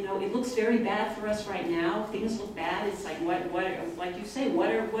 You know, it looks very bad for us right now. Things look bad. It's like, what like you say,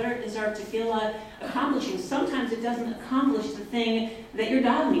 is our Tefilah accomplishing? Sometimes it doesn't accomplish the thing that you're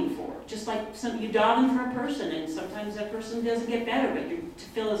davening for. Just like you daven for a person, and sometimes that person doesn't get better, but your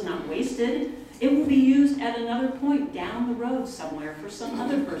Tefilah is not wasted. It will be used at another point down the road somewhere for some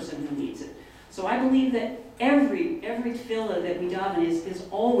other person who needs it. So I believe that every Tefilah that we daven is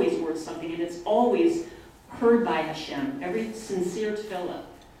always worth something, and it's always heard by Hashem. Every sincere Tefilah.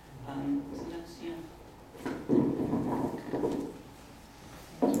 So that's, yeah.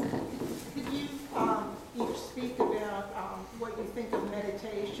 Could you each speak about what you think of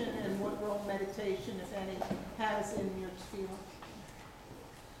meditation and what role meditation, if any, has in your Tefilah?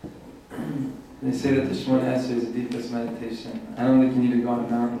 They say that the Shemona Esrei is the deepest meditation. I don't think you need to go on a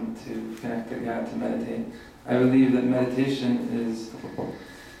mountain to connect to God to meditate. I believe that meditation is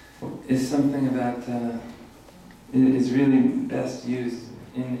something that is really best used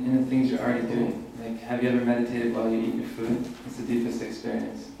in the things you're already doing. Like, have you ever meditated while you eat your food? It's the deepest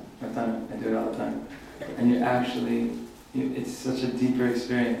experience. I've done it. I do it all the time. And it's such a deeper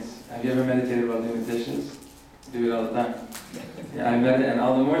experience. Have you ever meditated while doing the dishes? I do it all the time. Yeah, I meditate, and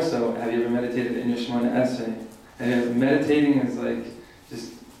all the more so, have you ever meditated in your Shemona Esrei? And meditating is like,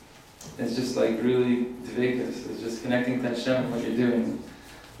 it's just like really dvekas. It's just connecting to Hashem and what you're doing.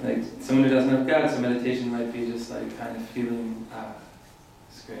 Like, someone who doesn't have God, so meditation might be just like kind of feeling,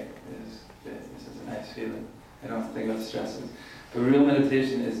 it's great, this is a nice feeling. I don't have to think about stresses. But real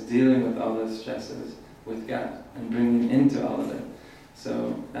meditation is dealing with all those stresses with God and bringing into all of it.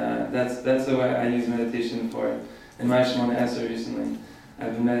 So that's the way I use meditation for. In my Shemona Esrei recently,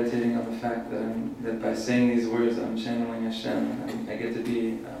 I've been meditating on the fact that by saying these words, I'm channeling Hashem. I get to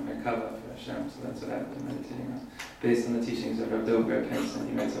be Merkava for Hashem. So that's what I've been meditating on, based on the teachings of Rav Dov Ber Penson.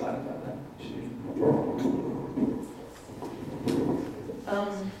 He writes a lot about that.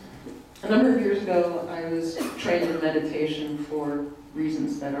 A number of years ago, I was trained in meditation for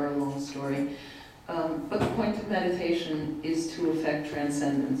reasons that are a long story. But the point of meditation is to effect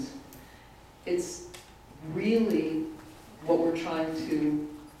transcendence. It's really what we're trying to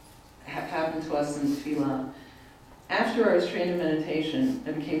have happen to us in Tefilah. After I was trained in meditation,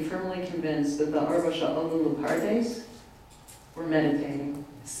 I became firmly convinced that the Arba Sha'olu Lupardes were meditating,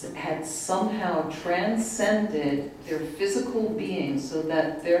 had somehow transcended their physical being so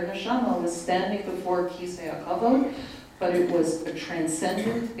that their neshama was standing before Kisei HaKavod, but it was a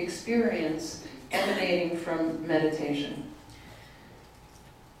transcendent experience emanating from meditation.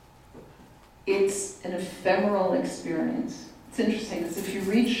 It's an ephemeral experience. It's interesting because if you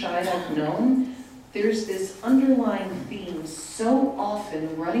read Shaidak Known, there's this underlying theme so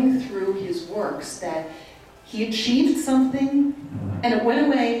often running through his works that he achieved something and it went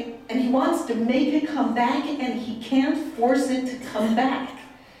away and he wants to make it come back and he can't force it to come back.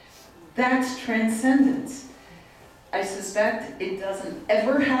 That's transcendence. I suspect it doesn't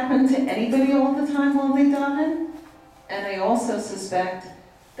ever happen to anybody all the time while they daven, and I also suspect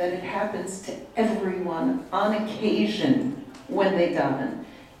that it happens to everyone on occasion when they daven.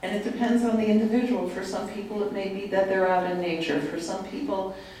 And it depends on the individual. For some people it may be that they're out in nature. For some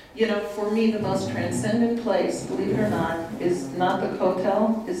people, for me the most transcendent place, believe it or not, is not the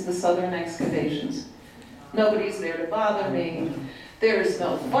Kotel, is the southern excavations. Nobody's there to bother me. There's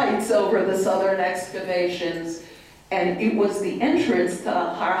no fights over the southern excavations. And it was the entrance to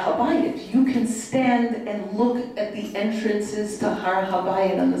Har Habayit. You can stand and look at the entrances to Har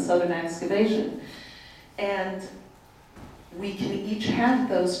Habayit on the southern excavation. And we can each have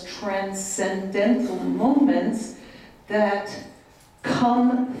those transcendental moments that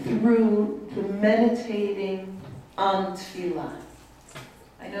come through the meditating on Tefilah.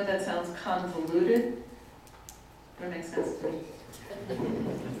 I know that sounds convoluted, but it makes sense to me.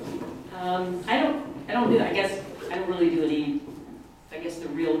 I don't really do any, the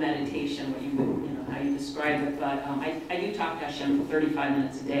real meditation, what you would, how you describe it, but I do talk to Hashem for 35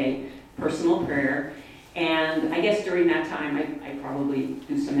 minutes a day, personal prayer, and I guess during that time I probably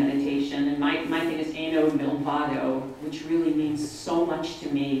do some meditation, and my thing is Eno Milvado, which really means so much to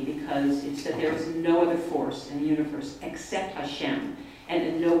me because it's that there is no other force in the universe except Hashem, and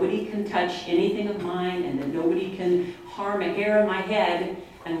that nobody can touch anything of mine, and that nobody can harm a hair on my head,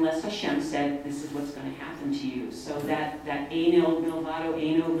 unless Hashem said, this is what's going to happen to you. So that Eno Milvado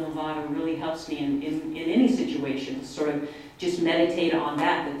really helps me in any situation to sort of just meditate on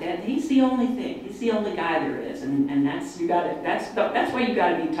that he's the only thing, he's the only guy there is, and that's why you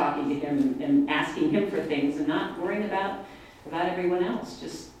got to be talking to him and asking him for things and not worrying about everyone else.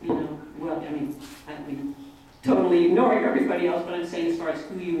 Just, I don't mean totally ignoring everybody else, but I'm saying as far as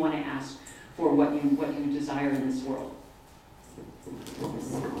who you want to ask for what you desire in this world. From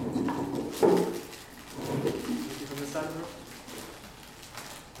this side of the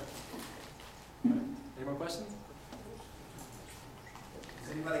room? Any more questions?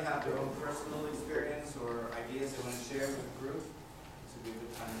 Does anybody have their own personal experience or ideas they want to share with the group? This would be a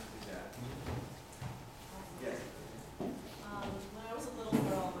good time to do that. Yes. When I was a little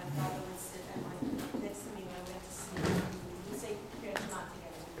girl, my father would sit next to me when I went to sleep. He would say prayers not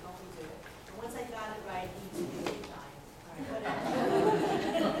together. He would help me do it. And once I got it right, he'd do it every time.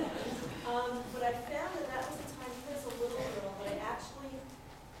 But I found that was the time as a little girl, but it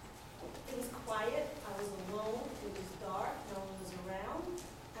was quiet, I was alone, it was dark, no one was around,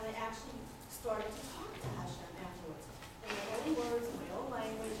 and I actually started to talk to Hashem afterwards. In my own words, in my own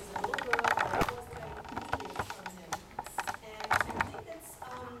language, as a little girl, I was that I needed from him. And I think that's,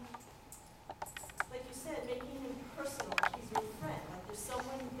 like you said, making him personal, like he's your friend, like there's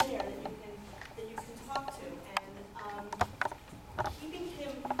someone there that you can talk to, and keeping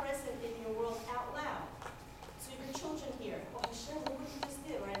him present in your world out loud. So your children hear, oh Hashem, look what you just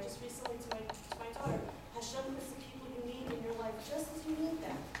did. Or I just recently to my daughter, Hashem is the people you need in your life just as you need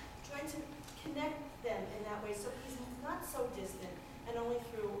them. Trying to connect them in that way so he's not so distant and only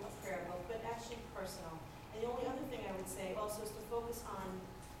through a prayer book, but actually personal. And the only other thing I would say also is to focus on,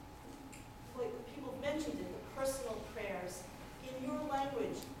 like people have mentioned it, the personal prayers in your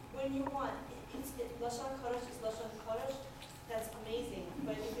language when you want. Lashon Kodesh is Lashon Kodesh. That's amazing.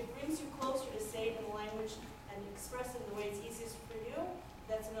 But if it brings you closer to say it in the language and express it in the way it's easiest for you,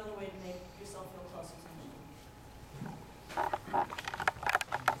 that's another way to make yourself feel closer to Him.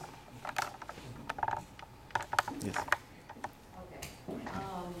 Yes. Okay.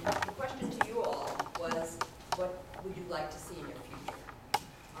 The question to you all was, what would you like to see in your future?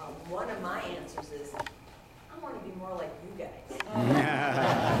 One of my answers is, I want to be more like you guys.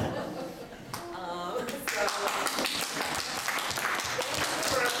 So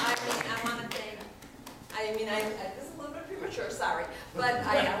this is a little bit premature, sorry, but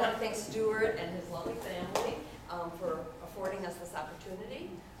I want to thank Stuart and his lovely family for affording us this opportunity.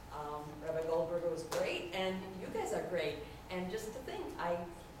 Rabbi Goldberger was great, and you guys are great. And just to think, I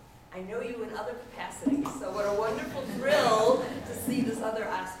know you in other capacities, so what a wonderful thrill to see this other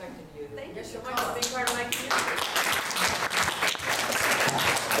aspect of you. Thank you so much for being part of my community.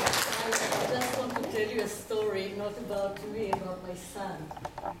 I just want to tell you a story, not about me, about my son.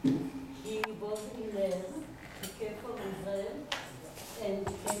 He was in he came from Israel and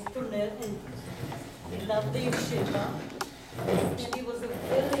came to learn and he loved the yeshiva. And he was a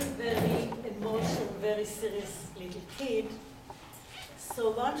very, very emotional, very serious little kid.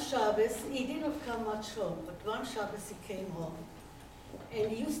 So one Shabbos, he didn't come much home, but one Shabbos he came home.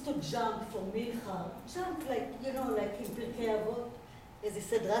 And he used to jump for Mincha, jump like, you know, like in Pirkei Avot, as he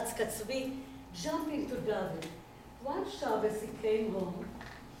said, Ratz Katzvi, jumping to daven. One Shabbos he came home,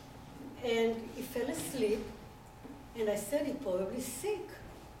 and he fell asleep, and I said, he's probably sick.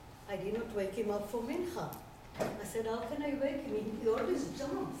 I did not wake him up for Mincha. I said, how can I wake him? He always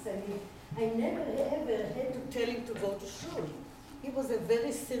jumps, and I never ever had to tell him to go to shul. He was a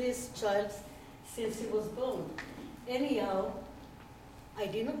very serious child since he was born. Anyhow, I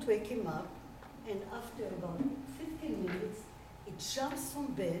did not wake him up, and after about 15 minutes, he jumps from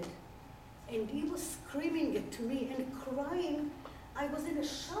bed, and he was screaming at me and crying. I was in a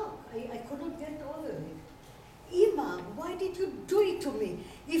shock. I could not get over it. Ima, why did you do it to me?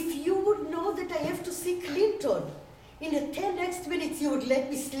 If you would know that I have to see Clinton, in the 10 next minutes you would let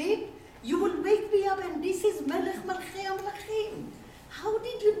me sleep, you would wake me up, and this is Melech Malchei HaMelachim. How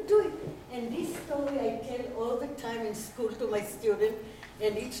did you do it? And this story I tell all the time in school to my students,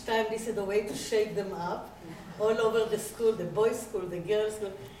 and each time this is the way to shake them up, all over the school, the boys' school, the girls'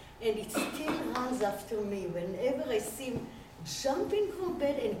 school, and it still runs after me. Whenever I see him jumping from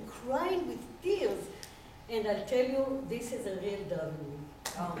bed and crying with tears, and I'll tell you, this is a real davening.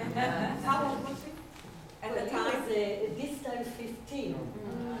 How old was he at the time? He was, this time 15.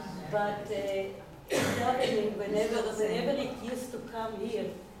 But davening, whenever it used to come here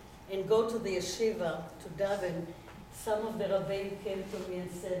and go to the yeshiva to daven, some of the rabbis came to me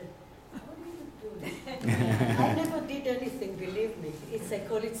and said, what are you doing? I never did anything, believe me. I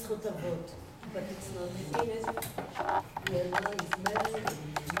call it zchut avot, but it's not. Yeah, no, he's married.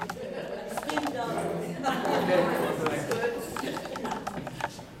 He's been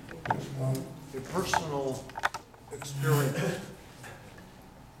A personal experience.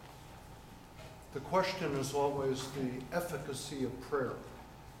 The question is always the efficacy of prayer.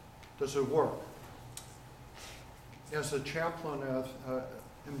 Does it work? As a chaplain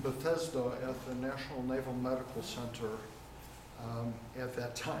in Bethesda at the National Naval Medical Center at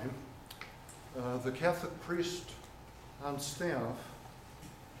that time, the Catholic priest on staff,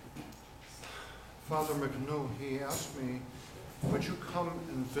 Father McNew, he asked me, would you come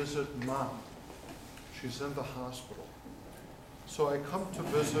and visit Mom? She's in the hospital. So I come to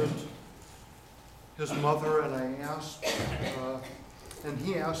visit his mother, and I asked, and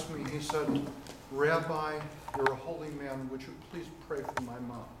he asked me, he said, Rabbi, you're a holy man, would you please pray for my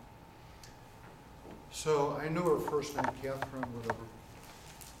mom? So I knew her first name, Catherine, whatever.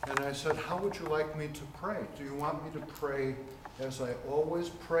 And I said, how would you like me to pray? Do you want me to pray as I always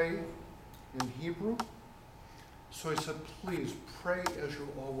pray in Hebrew? So he said, please pray as you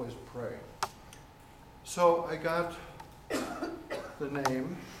always pray. So I got the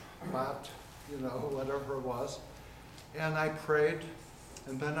name, Bat, you know, whatever it was, and I prayed,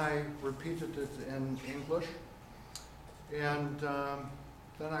 and then I repeated it in English, and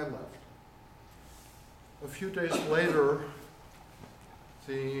then I left. A few days later,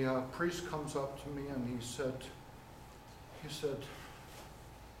 the priest comes up to me and he said,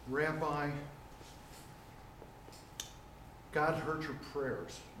 Rabbi, God heard your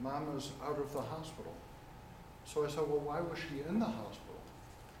prayers. Mom is out of the hospital. So I said, well, why was she in the hospital?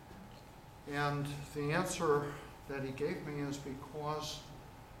 And the answer that he gave me is because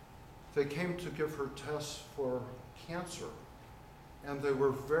they came to give her tests for cancer, and they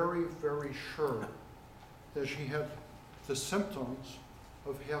were very, very sure that she had the symptoms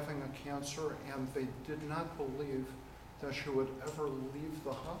of having a cancer, and they did not believe that she would ever leave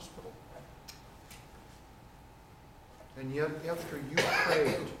the hospital. And yet, after you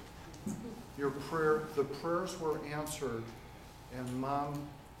prayed, the prayers were answered, and Mom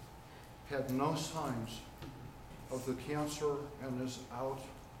had no signs of the cancer and is out.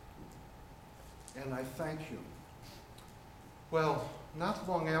 And I thank you. Well, not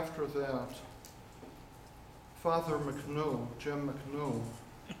long after that, Father McNew, Jim McNew,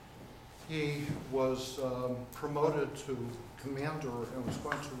 he was promoted to commander and was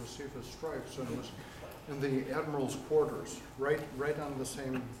going to receive his stripes, and was in the admiral's quarters, right on the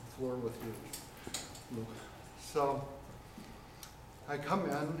same floor with you. So I come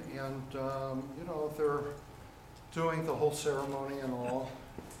in and, you know, they're doing the whole ceremony and all.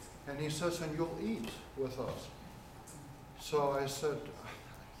 And he says, and you'll eat with us. So I said,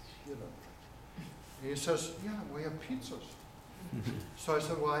 you know, he says, yeah, we have pizzas. So I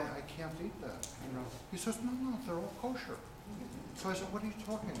said, well, I can't eat that, you know. He says, no, they're all kosher. So I said, what are you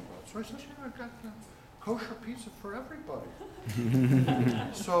talking about? So he says, yeah, I got kosher pizza for everybody.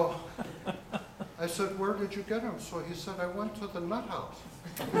 So I said, where did you get them? So he said, I went to the nut house.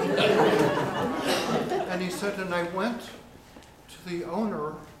 And he said, and I went to the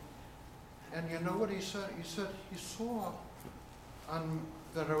owner, and you know what he said? He said he saw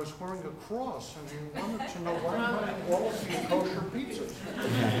that I was wearing a cross, and he wanted to know why I'm eating all of these kosher pizzas.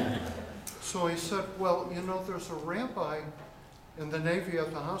 So he said, well, you know, there's a rabbi in the Navy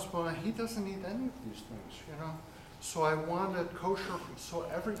at the hospital, and he doesn't eat any of these things, you know. So I wanted kosher so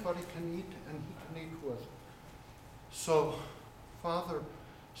everybody can eat and he can eat with. So Father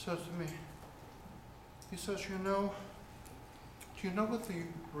says to me, he says, do you know what the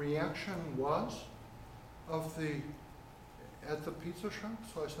reaction was at the pizza shop?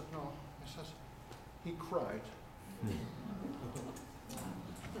 So I said, no. He says, he cried.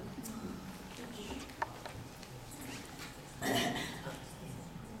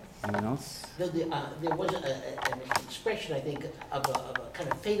 Anyone else? There was an expression, I think, of a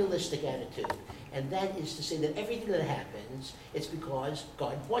kind of fatalistic attitude, and that is to say that everything that happens, it's because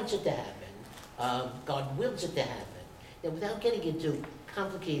God wants it to happen, God wills it to happen. Now, without getting into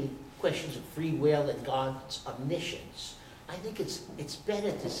complicated questions of free will and God's omniscience, I think it's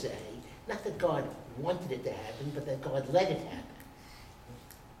better to say, not that God wanted it to happen, but that God let it happen.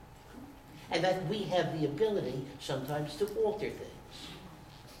 And that we have the ability sometimes to alter things.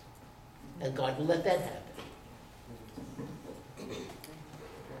 And God will let that happen.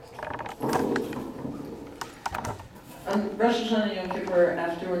 On Rosh Hashanah and Yom Kippur,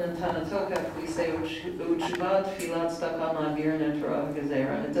 after we're in Tana Tokef, we say U'tshuva Tefilah Tzedakah Ma'avir Netorah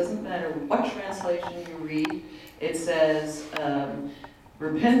Gezerah. And it doesn't matter what translation you read, it says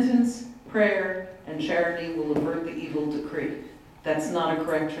repentance, prayer, and charity will avert the evil decree. That's not a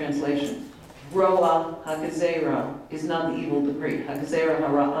correct translation. Roa HaGezerah is not the evil decree. HaGezerah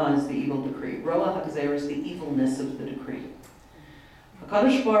HaRa'ah is the evil decree. Roa HaGezerah is the evilness of the decree.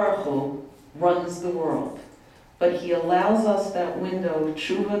 HaKadosh Baruch Hu runs the world, but he allows us that window of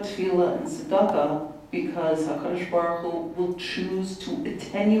tshuva, tefilah, and tzedakah because HaKadosh Baruch Hu will choose to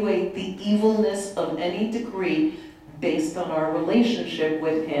attenuate the evilness of any decree based on our relationship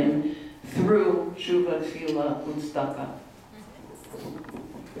with him through tshuva, tefilah, and tzedakah.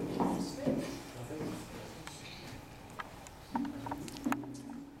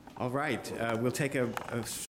 All right, we'll take a